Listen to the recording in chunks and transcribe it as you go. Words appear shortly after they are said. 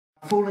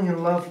Falling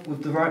in love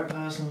with the right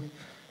person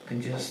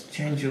can just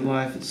change your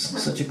life. It's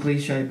such a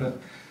cliche, but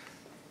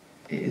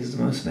it is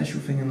the most special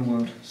thing in the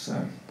world.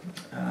 So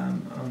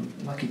I'm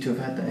lucky to have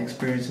had that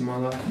experience in my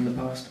life in the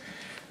past,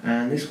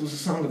 and this was a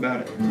song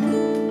about it.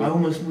 I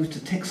almost moved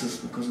to Texas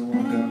because of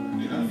one girl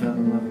I fell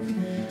in love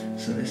with,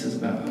 so this is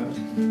about her.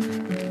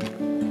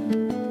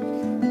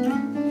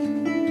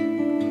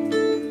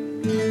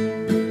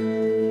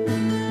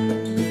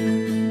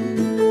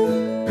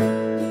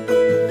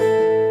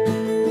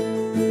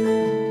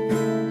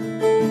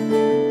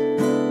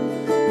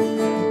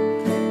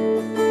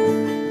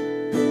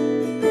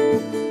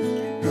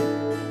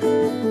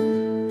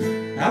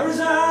 I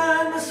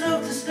resigned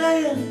myself to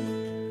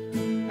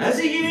staying as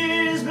the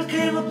years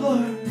became a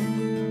blur.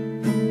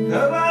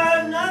 Felt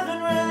like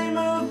nothing really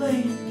moved me,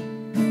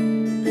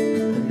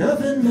 and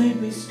nothing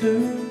made me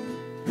stir.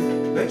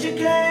 But you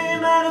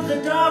came out of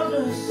the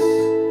darkness,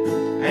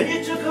 and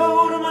you took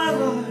hold of my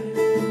life.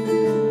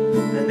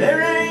 And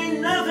there ain't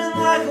nothing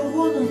like a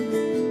woman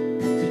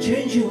to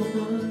change your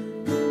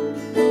mind.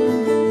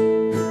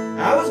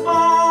 I was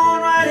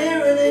born right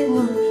here in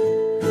England,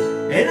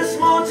 in a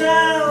small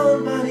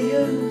town by the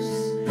Ouse.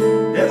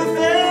 Never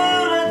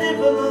felt I did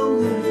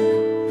belong there.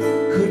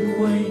 Couldn't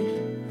wait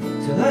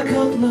till I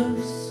cut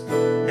loose.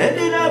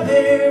 Ended up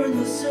here in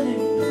the city,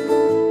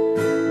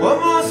 one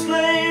more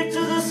slave to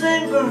the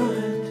same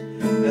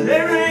grind. But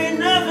there ain't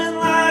nothing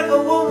like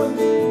a woman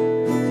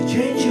to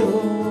change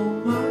your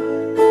mind.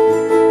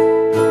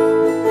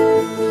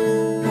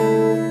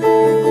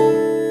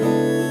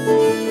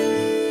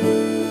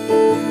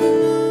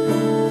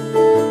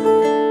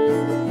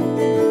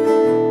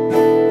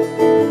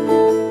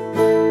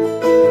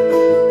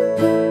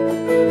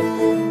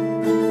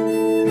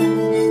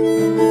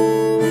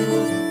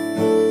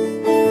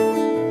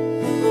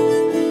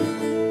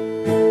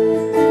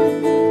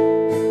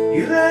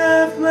 You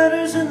left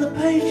letters in the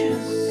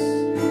pages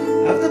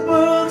of the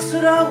books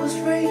that I was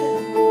reading,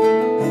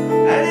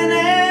 and in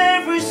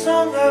every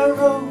song I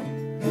wrote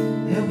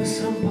there was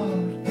some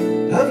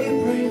part of you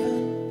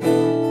breathing.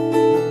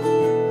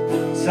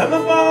 Some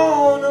are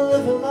born to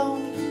live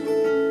alone,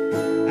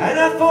 and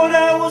I thought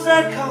I was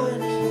that kind.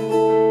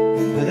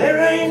 But there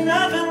ain't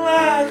nothing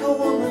like a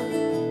woman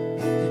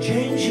to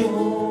change your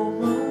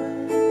mind.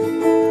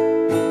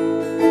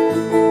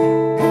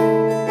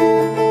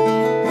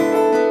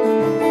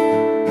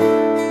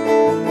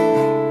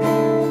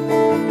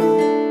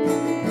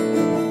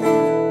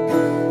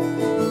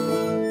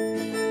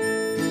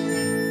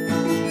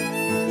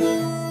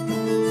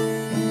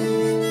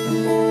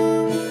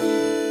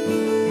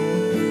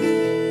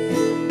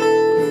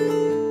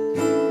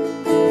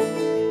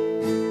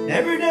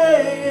 Every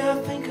day I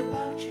think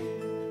about you,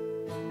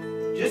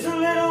 just a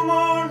little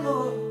more and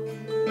more,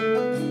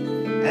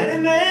 and it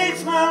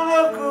makes my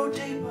love grow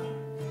deeper,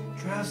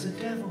 drives the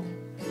devil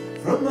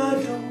from my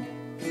door.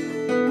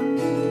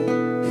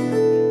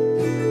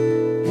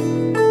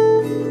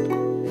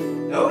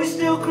 Though he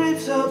still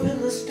creeps up in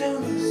the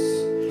stillness,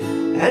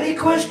 and he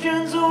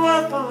questions who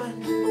I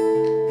find,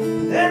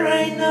 there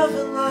ain't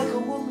nothing like a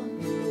woman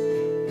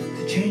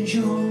to change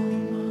your mind.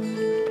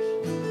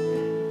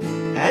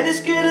 And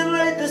it's getting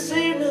late this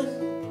evening,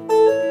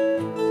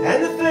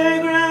 and the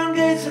fairground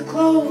gates are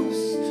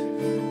closed.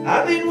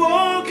 I've been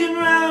walking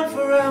round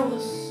for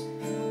hours,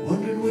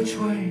 wondering which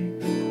way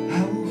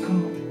I will go.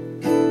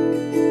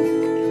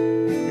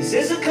 This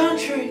is a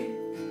country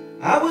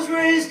I was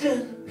raised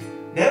in,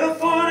 never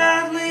thought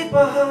I'd leave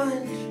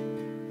behind.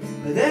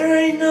 But there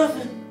ain't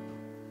nothing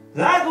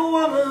like a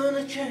woman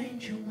to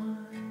change your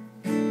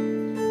mind.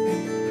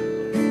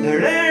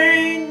 There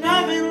ain't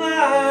nothing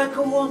like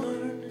a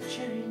woman to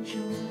change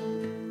your mind.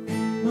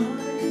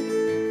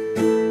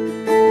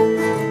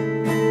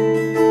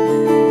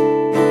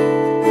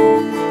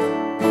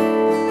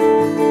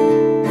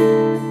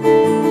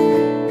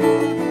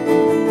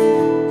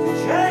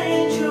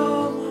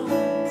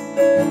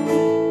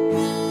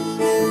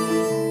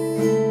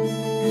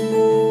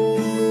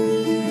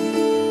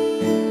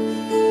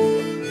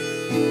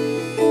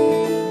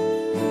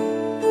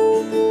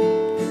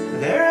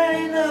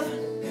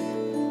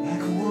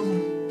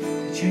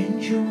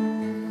 Change your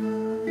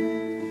mind.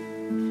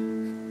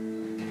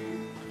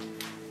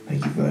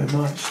 Thank you very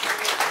much.